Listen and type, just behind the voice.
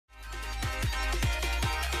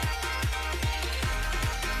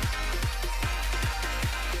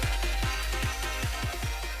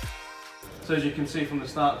So as you can see from the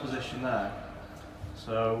start position there,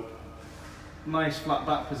 so nice flat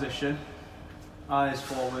back position, eyes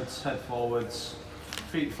forwards, head forwards,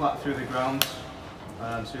 feet flat through the ground,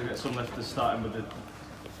 so you get some lifters starting with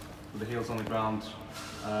the heels on the ground.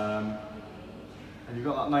 And you've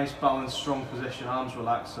got that nice balanced, strong position, arms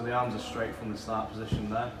relaxed, so the arms are straight from the start position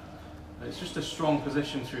there. It's just a strong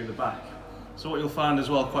position through the back. So what you'll find as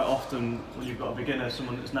well quite often when you've got a beginner,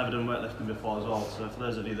 someone that's never done weightlifting before as well, so for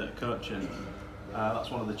those of you that are coaching,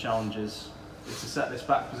 that's one of the challenges, is to set this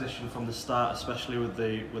back position from the start, especially with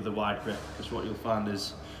the wide grip, because what you'll find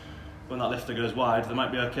is when that lifter goes wide, they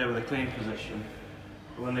might be okay with a clean position,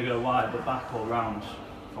 but when they go wide, the back will round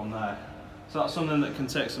from there. So that's something that can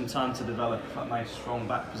take some time to develop, that nice strong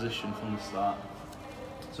back position from the start.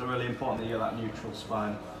 So really important that you get that neutral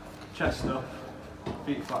spine. Chest up,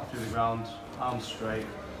 feet flat through the ground, arms straight,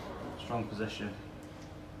 strong position.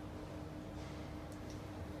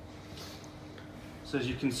 So as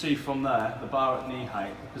you can see from there, the bar at knee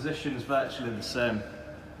height, the position is virtually the same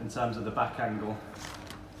in terms of the back angle.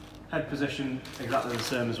 Head position exactly the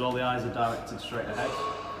same as well, the eyes are directed straight ahead.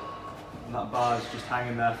 And that bar is just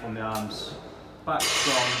hanging there from the arms. Back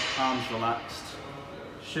strong, arms relaxed.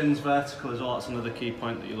 Shins vertical as well, that's another key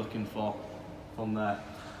point that you're looking for from there.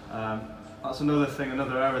 That's another thing,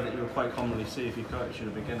 another error that you'll quite commonly see if you're coaching a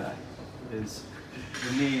beginner, is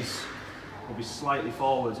the knees will be slightly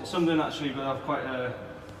forwards. It's something actually you've got to have quite a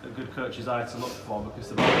good coach's eye to look for, because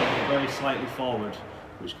the bar will be very slightly forward,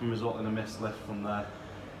 which can result in a missed lift from there.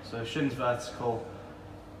 So shins vertical,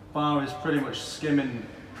 bar is pretty much skimming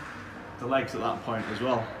the legs at that point as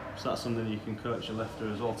well, so that's something you can coach a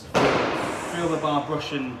lifter as well to feel the bar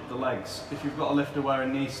brushing the legs. If you've got a lifter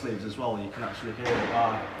wearing knee sleeves as well, you can actually hear the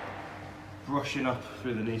bar brushing up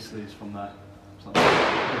through the knee sleeves from there, so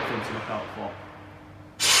that's a good thing to look out for.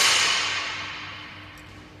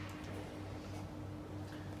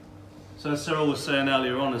 So as Cyril was saying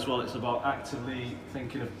earlier on as well, it's about actively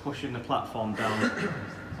thinking of pushing the platform down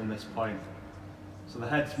from this point. So the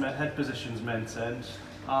head position's maintained,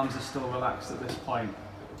 arms are still relaxed at this point,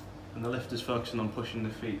 and the lifter's focusing on pushing the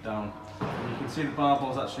feet down. And you can see the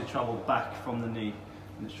barbell's actually travelled back from the knee,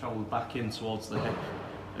 and it's travelled back in towards the hip.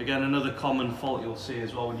 Again, another common fault you'll see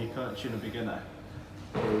as well when you're coaching a beginner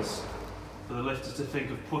is for the lifter to think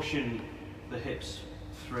of pushing the hips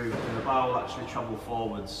through, and the bar will actually travel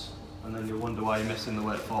forwards, and then you'll wonder why you're missing the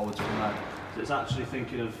weight forwards from there. So it's actually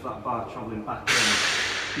thinking of that bar travelling back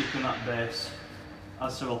in, keeping that base.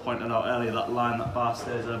 As Cyril pointed out earlier, that line, that bar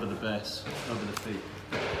stays over the base, over the feet.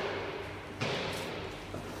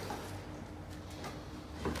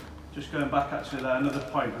 Just going back actually there, another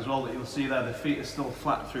point as well that you'll see there, the feet are still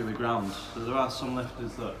flat through the ground. So there are some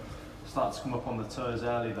lifters that start to come up on the toes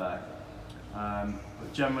early there.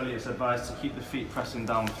 But generally it's advised to keep the feet pressing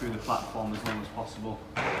down through the platform as long as possible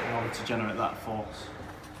in order to generate that force.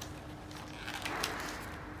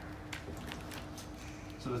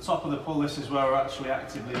 So the top of the pull, this is where we're actually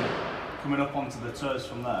actively coming up onto the toes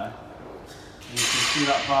from there. And you can see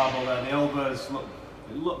that barbell there, the elbows look,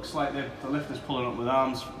 it looks like the lifter's pulling up with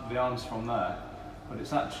the arms from there, but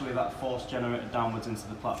it's actually that force generated downwards into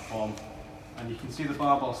the platform. And you can see the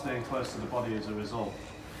barbell staying close to the body as a result.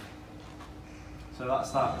 So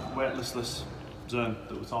that's that weightlessness zone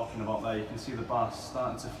that we're talking about there. You can see the bar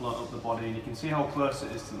starting to float up the body, and you can see how close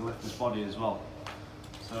it is to the lifter's body as well.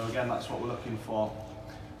 So again, that's what we're looking for.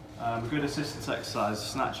 A good assistance exercise,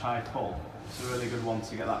 snatch, high pull. It's a really good one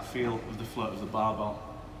to get that feel of the float of the barbell.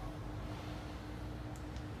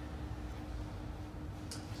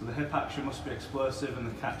 So the hip action must be explosive and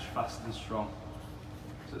the catch fast and strong.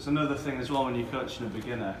 So it's another thing as well when you're coaching a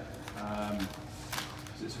beginner,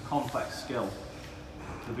 because it's a complex skill.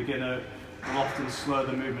 The beginner will often slow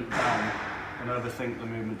the movement down and overthink the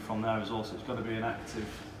movement from there as well, so it's got to be an active,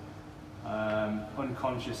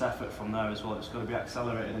 unconscious effort from there as well. It's got to be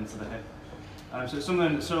accelerated into the hip. So it's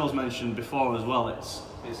something that Cyril's mentioned before as well,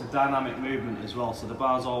 it's a dynamic movement as well, so the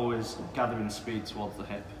bar's always gathering speed towards the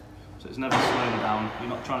hip. So it's never slowing down, you're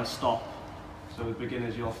not trying to stop. So with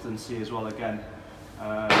beginners you often see as well, again,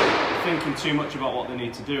 thinking too much about what they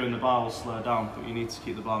need to do and the bar will slow down, but you need to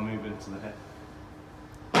keep the bar moving to the hip.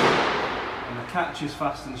 And the catch is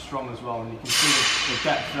fast and strong as well, and you can see the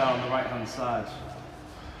depth there on the right hand side.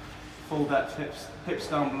 Full depth, hips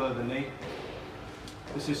down below the knee.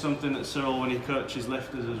 This is something that Cyril, when he coaches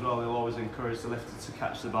lifters as well, he'll always encourage the lifter to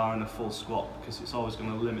catch the bar in a full squat, because it's always going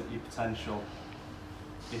to limit your potential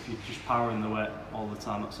if you're just powering the weight all the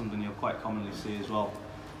time. That's something you'll quite commonly see as well.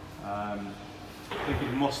 Thinking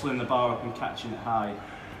of muscling the bar up and catching it high,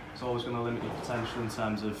 it's always going to limit your potential in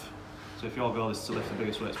terms of, so if your goal is to lift the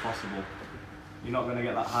biggest weights possible, you're not going to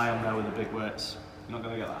get that high on there with the big weights. You're not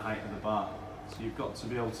going to get that height of the bar. So you've got to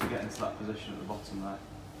be able to get into that position at the bottom there.